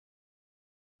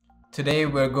Today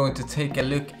we're going to take a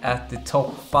look at the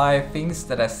top 5 things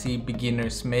that I see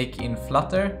beginners make in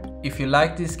Flutter. If you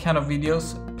like these kind of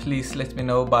videos, please let me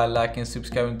know by liking and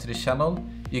subscribing to the channel.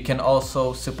 You can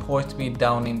also support me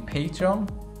down in Patreon,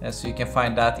 so you can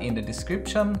find that in the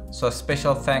description. So a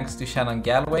special thanks to Shannon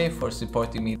Galway for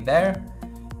supporting me there.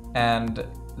 And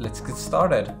let's get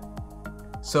started.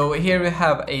 So here we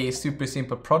have a super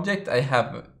simple project. I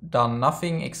have done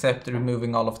nothing except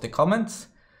removing all of the comments.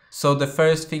 So the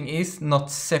first thing is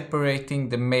not separating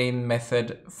the main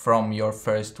method from your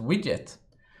first widget.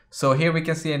 So here we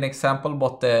can see an example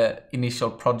what the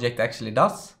initial project actually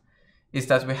does. Is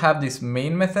that we have this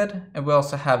main method and we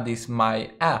also have this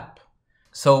my app.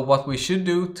 So what we should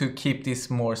do to keep this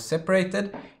more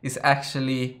separated is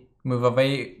actually move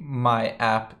away my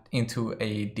app into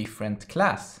a different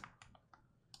class.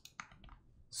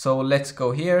 So let's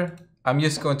go here. I'm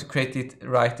just going to create it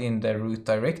right in the root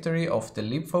directory of the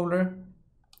lib folder.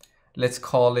 Let's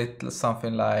call it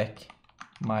something like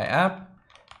my app.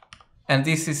 And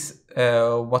this is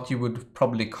what you would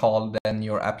probably call then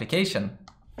your application.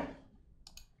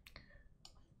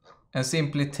 And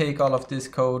simply take all of this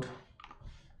code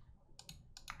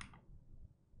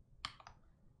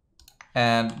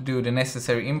and do the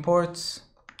necessary imports.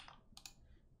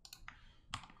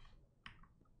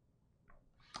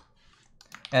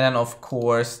 And then of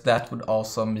course that would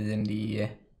also mean the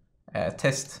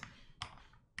test.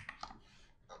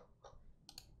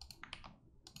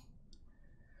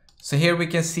 So here we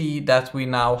can see that we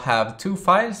now have two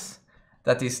files.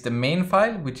 That is the main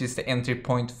file, which is the entry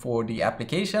point for the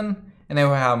application. And then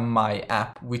we have my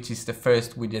app, which is the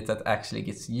first widget that actually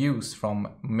gets used from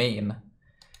main.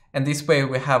 And this way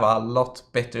we have a lot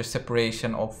better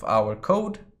separation of our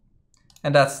code.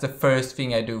 And that's the first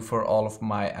thing I do for all of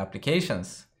my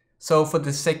applications. So for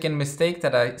the second mistake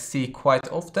that I see quite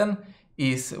often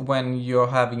is when you're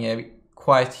having a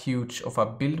quite huge of a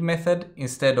build method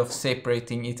instead of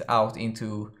separating it out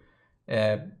into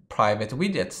private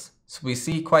widgets. So we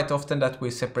see quite often that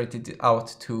we separate it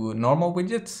out to normal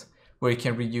widgets where you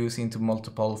can reuse into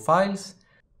multiple files.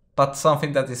 But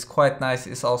something that is quite nice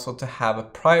is also to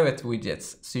have private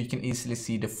widgets so you can easily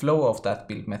see the flow of that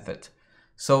build method.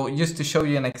 So just to show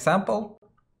you an example,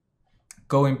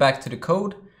 going back to the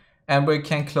code, and we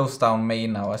can close down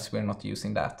main now as we're not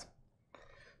using that.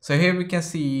 So here we can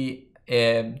see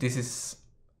this is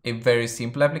a very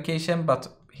simple application, but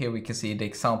here we can see the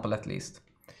example at least.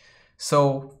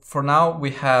 So for now we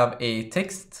have a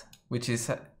text, which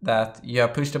is that you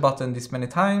have pushed the button this many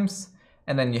times,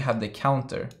 and then you have the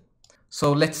counter.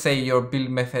 So let's say your build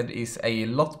method is a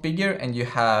lot bigger and you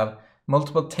have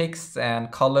multiple texts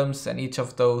and columns, and each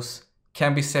of those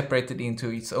can be separated into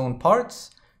its own parts,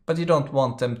 but you don't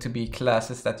want them to be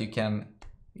classes that you can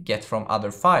get from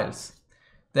other files.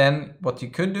 Then what you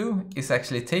could do is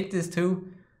actually take these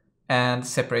two and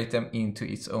separate them into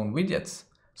its own widgets.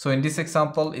 So in this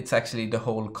example, it's actually the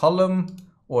whole column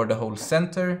or the whole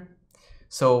center.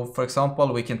 So for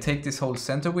example, we can take this whole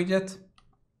center widget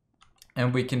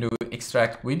and we can do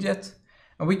extract widget.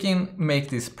 And we can make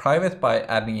this private by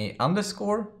adding a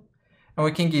underscore, and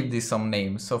we can give this some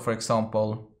names. So for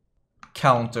example,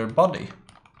 counter body.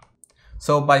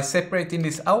 So by separating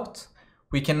this out,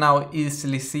 we can now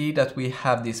easily see that we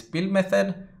have this build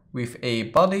method with a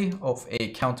body of a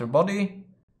counter body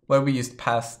where we just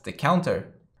pass the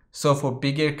counter. So for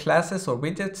bigger classes or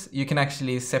widgets, you can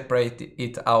actually separate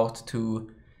it out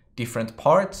to different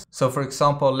parts. So for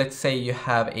example, let's say you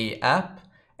have an app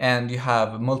and you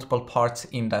have multiple parts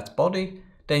in that body,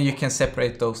 then you can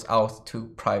separate those out to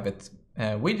private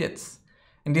widgets.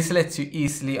 And this lets you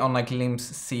easily on a glimpse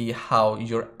see how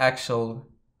your actual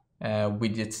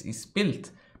widgets is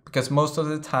built. Because most of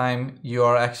the time you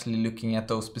are actually looking at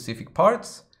those specific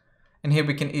parts. And here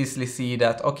we can easily see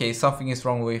that, okay, something is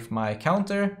wrong with my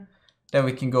counter. Then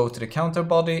we can go to the counter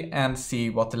body and see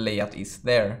what the layout is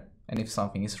there. And if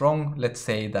something is wrong, let's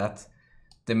say that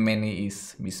the many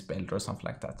is misspelled or something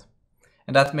like that.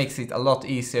 And that makes it a lot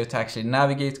easier to actually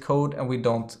navigate code, and we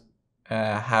don't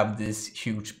have these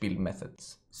huge build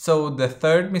methods. So the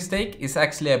third mistake is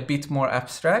actually a bit more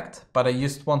abstract, but I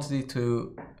just wanted it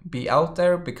to be out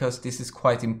there because this is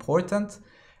quite important.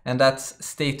 And that's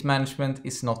state management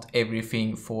is not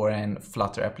everything for a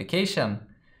Flutter application.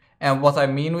 And what I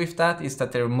mean with that is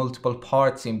that there are multiple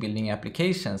parts in building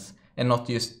applications and not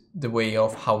just the way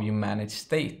of how you manage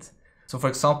state. So for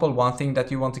example, one thing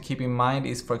that you want to keep in mind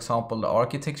is, for example, the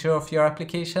architecture of your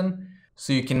application,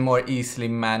 so you can more easily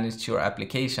manage your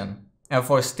application. And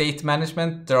for state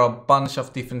management, there are a bunch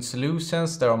of different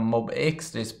solutions. There are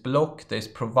MobX, there's block, there's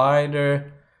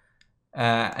provider,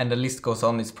 and the list goes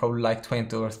on. It's probably like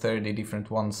 20 or 30 different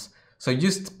ones. So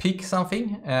just pick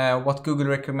something. What Google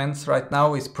recommends right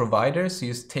now is provider, so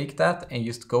just take that and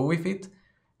just go with it.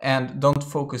 And don't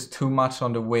focus too much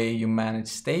on the way you manage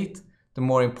state. The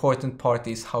more important part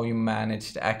is how you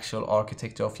manage the actual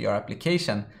architecture of your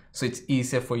application. So it's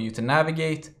easier for you to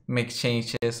navigate, make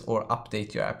changes, or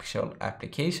update your actual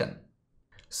application.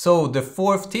 So the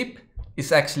fourth tip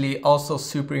is actually also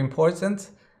super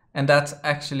important, and that's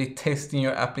actually testing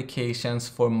your applications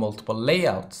for multiple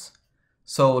layouts.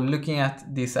 So looking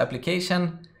at this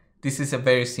application, this is a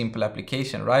very simple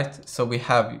application, right? So we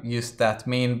have used that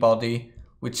main body,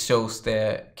 which shows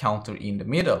the counter in the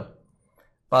middle.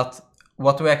 But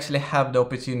what we actually have the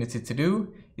opportunity to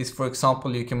do is, for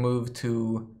example, you can move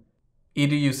to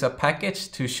either use a package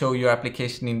to show your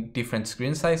application in different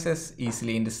screen sizes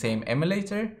easily in the same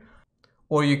emulator,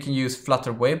 or you can use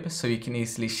Flutter Web so you can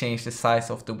easily change the size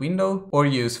of the window, or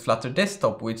use Flutter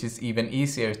Desktop, which is even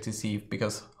easier to see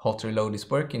because hot reload is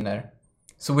working there.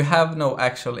 So we have no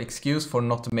actual excuse for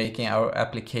not making our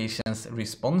applications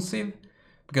responsive,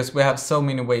 because we have so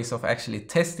many ways of actually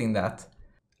testing that.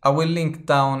 I will link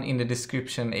down in the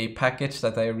description a package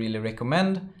that I really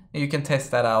recommend, and you can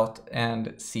test that out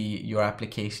and see your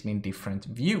application in different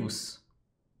views.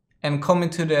 And coming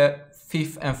to the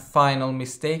fifth and final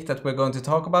mistake that we're going to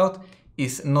talk about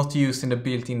is not using the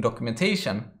built-in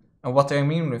documentation. And what do I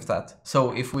mean with that?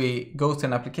 So if we go to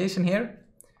an application here,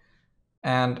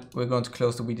 and we're going to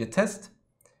close the widget test.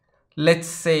 Let's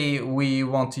say we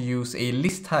want to use a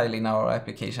list tile in our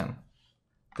application.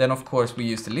 Then of course we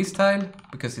use the list tile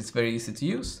because it's very easy to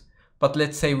use. But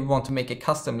let's say we want to make a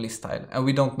custom list tile and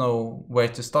we don't know where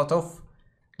to start off.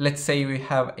 Let's say we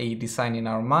have a design in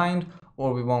our mind,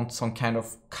 or we want some kind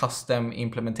of custom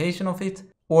implementation of it,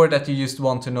 or that you just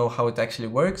want to know how it actually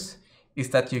works, is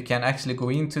that you can actually go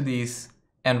into these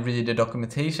and read the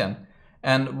documentation.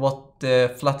 And what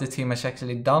the Flutter team has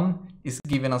actually done is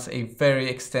given us a very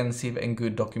extensive and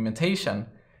good documentation.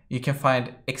 You can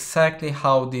find exactly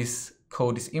how this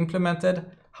code is implemented,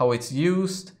 how it's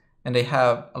used, and they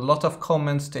have a lot of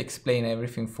comments to explain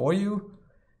everything for you.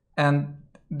 And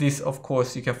this, of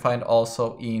course, you can find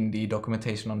also in the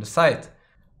documentation on the site.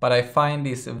 But I find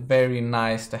this very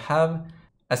nice to have,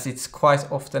 as it's quite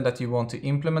often that you want to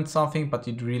implement something, but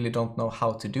you really don't know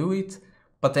how to do it.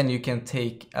 But then you can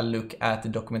take a look at the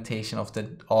documentation of the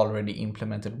already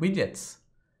implemented widgets.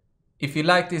 If you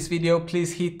like this video,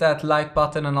 please hit that like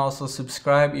button and also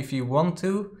subscribe if you want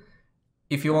to.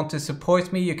 If you want to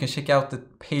support me, you can check out the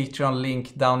Patreon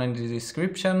link down in the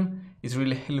description. It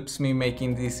really helps me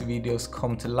making these videos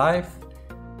come to life.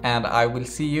 And I will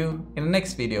see you in the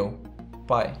next video.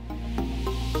 Bye.